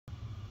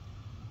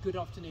Good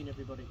afternoon,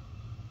 everybody.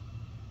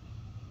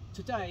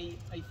 Today,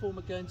 a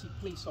former Guernsey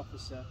police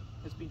officer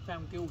has been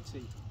found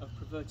guilty of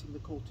perverting the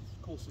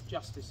course of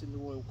justice in the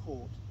Royal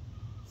Court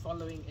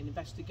following an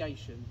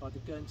investigation by the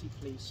Guernsey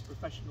Police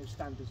Professional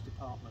Standards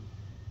Department.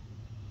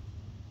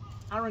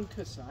 Aaron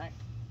Cusack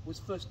was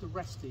first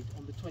arrested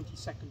on the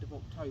 22nd of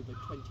October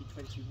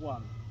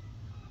 2021.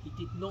 He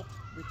did not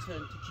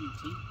return to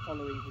duty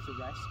following his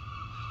arrest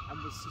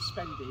and was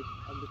suspended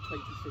on the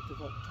 25th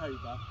of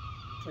October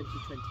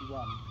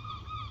 2021.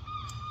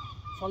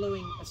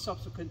 Following a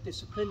subsequent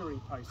disciplinary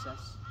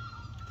process,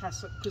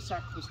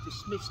 Cusack was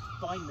dismissed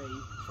by me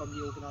from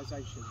the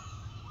organisation.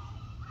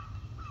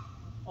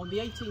 On the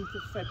 18th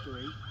of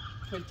February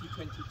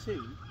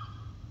 2022,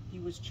 he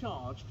was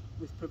charged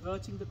with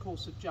perverting the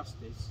course of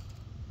justice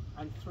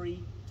and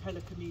 3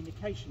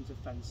 telecommunications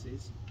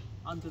offences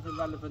under the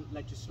relevant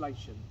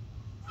legislation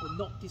for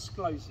not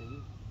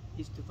disclosing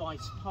his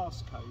device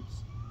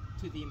passcodes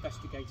to the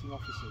investigating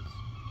officers.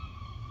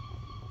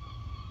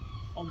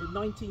 On the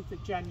 19th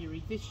of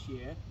January this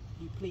year,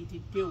 he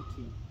pleaded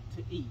guilty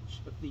to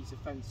each of these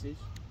offences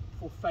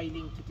for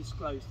failing to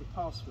disclose the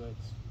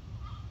passwords.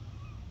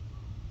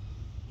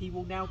 He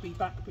will now be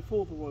back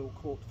before the Royal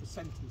Court for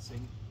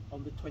sentencing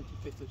on the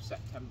 25th of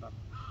September.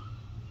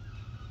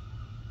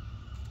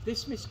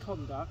 This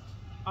misconduct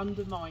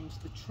undermines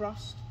the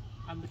trust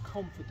and the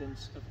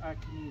confidence of our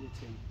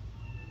community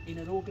in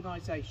an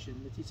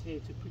organisation that is here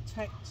to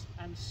protect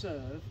and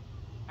serve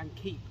and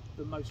keep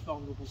the most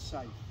vulnerable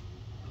safe.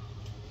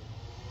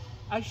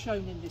 As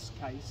shown in this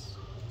case,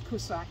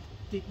 Cusack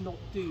did not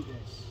do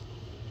this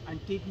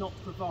and did not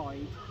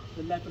provide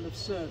the level of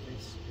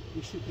service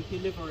we should be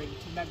delivering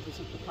to members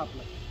of the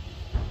public.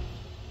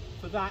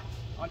 For that,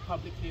 I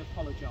publicly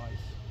apologise.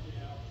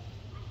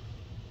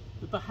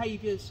 The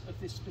behaviours of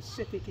this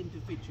specific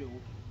individual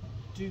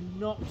do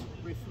not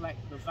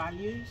reflect the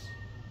values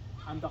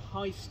and the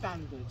high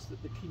standards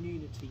that the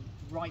community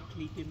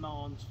rightly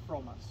demands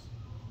from us.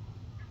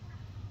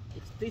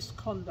 It's this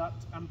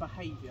conduct and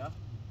behaviour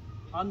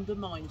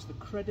undermines the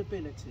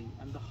credibility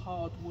and the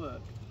hard work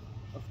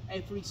of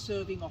every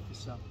serving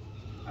officer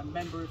and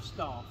member of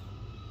staff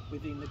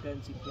within the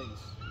Guernsey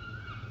Police.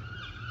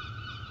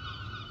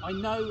 I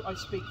know I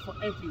speak for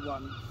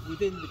everyone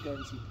within the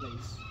Guernsey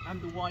Police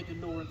and the wider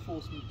law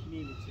enforcement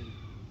community,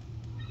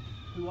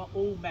 who are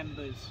all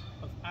members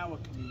of our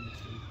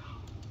community,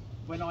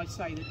 when I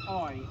say that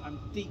I am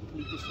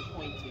deeply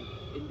disappointed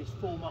in this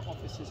former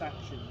officer's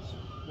actions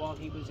while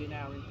he was in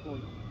our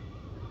employment.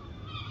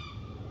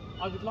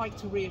 I would like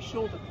to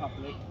reassure the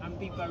public and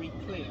be very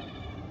clear.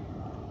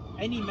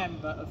 Any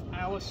member of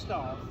our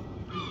staff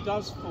who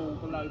does fall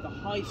below the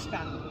high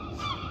standards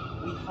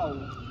we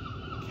hold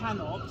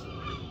cannot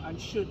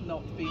and should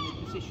not be in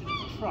a position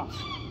of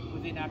trust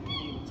within our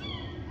community.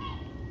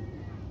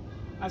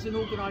 As an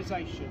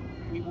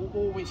organisation, we will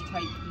always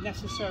take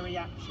necessary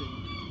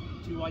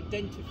action to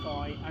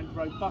identify and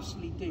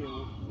robustly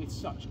deal with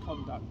such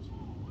conduct.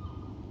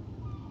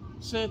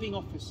 Serving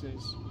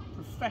officers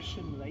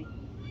professionally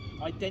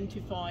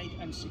identified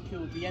and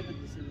secured the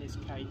evidence in this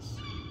case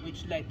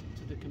which led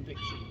to the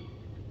conviction.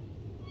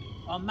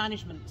 Our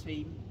management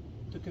team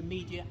took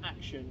immediate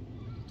action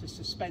to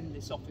suspend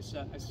this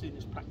officer as soon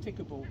as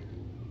practicable,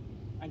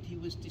 and he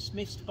was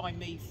dismissed by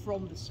me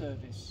from the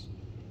service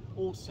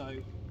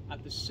also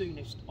at the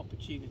soonest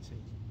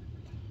opportunity.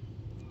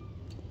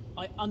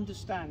 I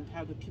understand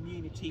how the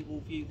community will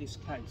view this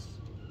case,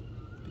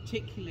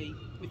 particularly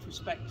with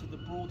respect to the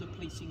broader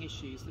policing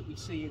issues that we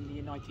see in the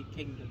United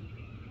Kingdom.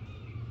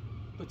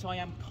 But I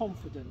am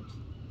confident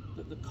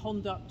that the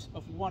conduct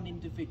of one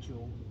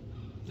individual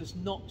does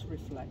not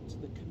reflect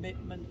the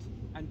commitment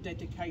and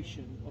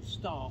dedication of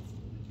staff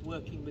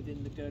working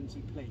within the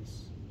Guernsey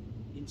Police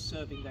in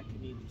serving their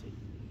community.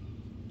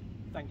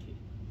 Thank you.